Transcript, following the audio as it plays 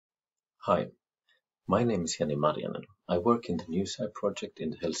Hi, my name is Jani Marjanen. I work in the NewsEye project in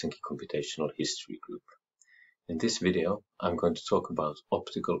the Helsinki Computational History Group. In this video, I'm going to talk about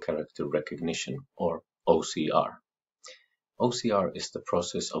optical character recognition, or OCR. OCR is the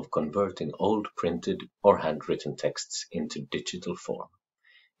process of converting old printed or handwritten texts into digital form.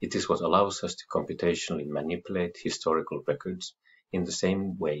 It is what allows us to computationally manipulate historical records in the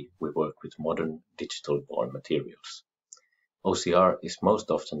same way we work with modern digital-born materials. OCR is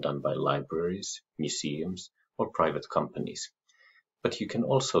most often done by libraries, museums, or private companies, but you can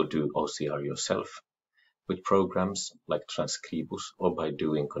also do OCR yourself with programs like Transcribus or by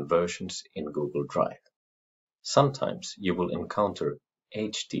doing conversions in Google Drive. Sometimes you will encounter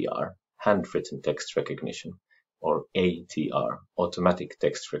HDR, handwritten text recognition, or ATR, automatic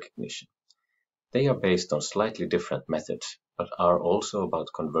text recognition. They are based on slightly different methods, but are also about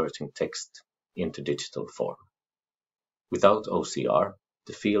converting text into digital form. Without OCR,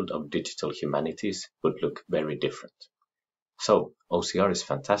 the field of digital humanities would look very different. So, OCR is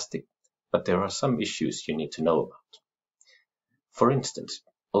fantastic, but there are some issues you need to know about. For instance,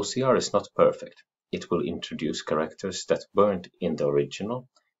 OCR is not perfect. It will introduce characters that weren't in the original,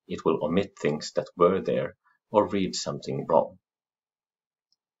 it will omit things that were there, or read something wrong.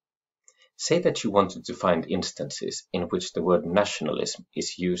 Say that you wanted to find instances in which the word nationalism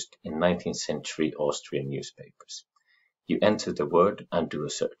is used in 19th century Austrian newspapers. You enter the word and do a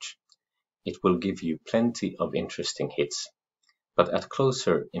search. It will give you plenty of interesting hits, but at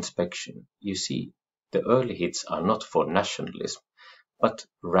closer inspection you see the early hits are not for nationalism, but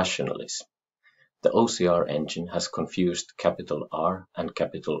rationalism. The OCR engine has confused capital R and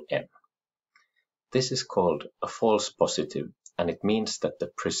capital N. This is called a false positive, and it means that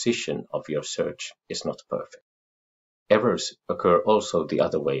the precision of your search is not perfect. Errors occur also the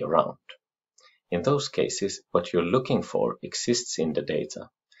other way around. In those cases, what you're looking for exists in the data,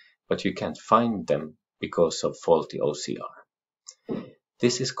 but you can't find them because of faulty OCR.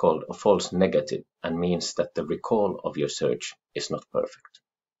 This is called a false negative and means that the recall of your search is not perfect.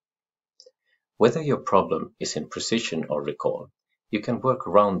 Whether your problem is in precision or recall, you can work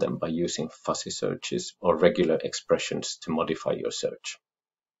around them by using fuzzy searches or regular expressions to modify your search.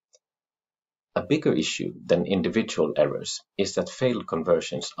 A bigger issue than individual errors is that failed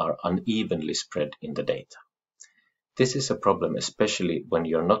conversions are unevenly spread in the data. This is a problem especially when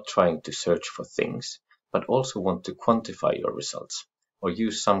you're not trying to search for things, but also want to quantify your results, or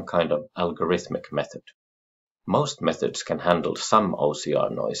use some kind of algorithmic method. Most methods can handle some OCR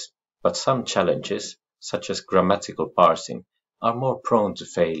noise, but some challenges, such as grammatical parsing, are more prone to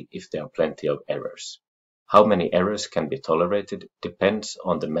fail if there are plenty of errors. How many errors can be tolerated depends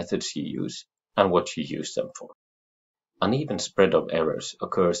on the methods you use and what you use them for. Uneven spread of errors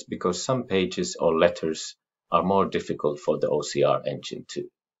occurs because some pages or letters are more difficult for the OCR engine to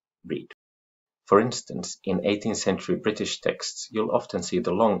read. For instance, in 18th century British texts, you'll often see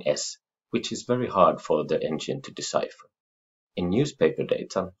the long S, which is very hard for the engine to decipher. In newspaper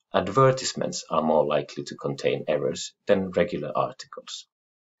data, advertisements are more likely to contain errors than regular articles.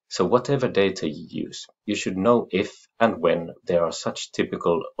 So whatever data you use, you should know if and when there are such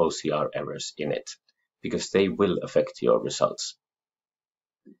typical OCR errors in it, because they will affect your results.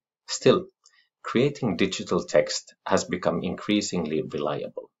 Still, creating digital text has become increasingly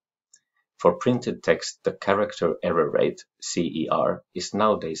reliable. For printed text, the character error rate, CER, is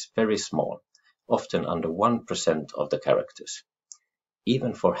nowadays very small, often under 1% of the characters.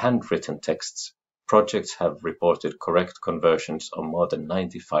 Even for handwritten texts, projects have reported correct conversions of more than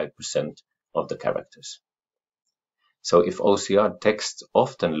 95% of the characters. So if OCR text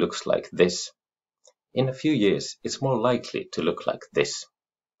often looks like this, in a few years it's more likely to look like this.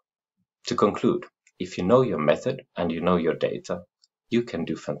 To conclude, if you know your method and you know your data, you can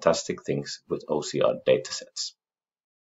do fantastic things with OCR datasets.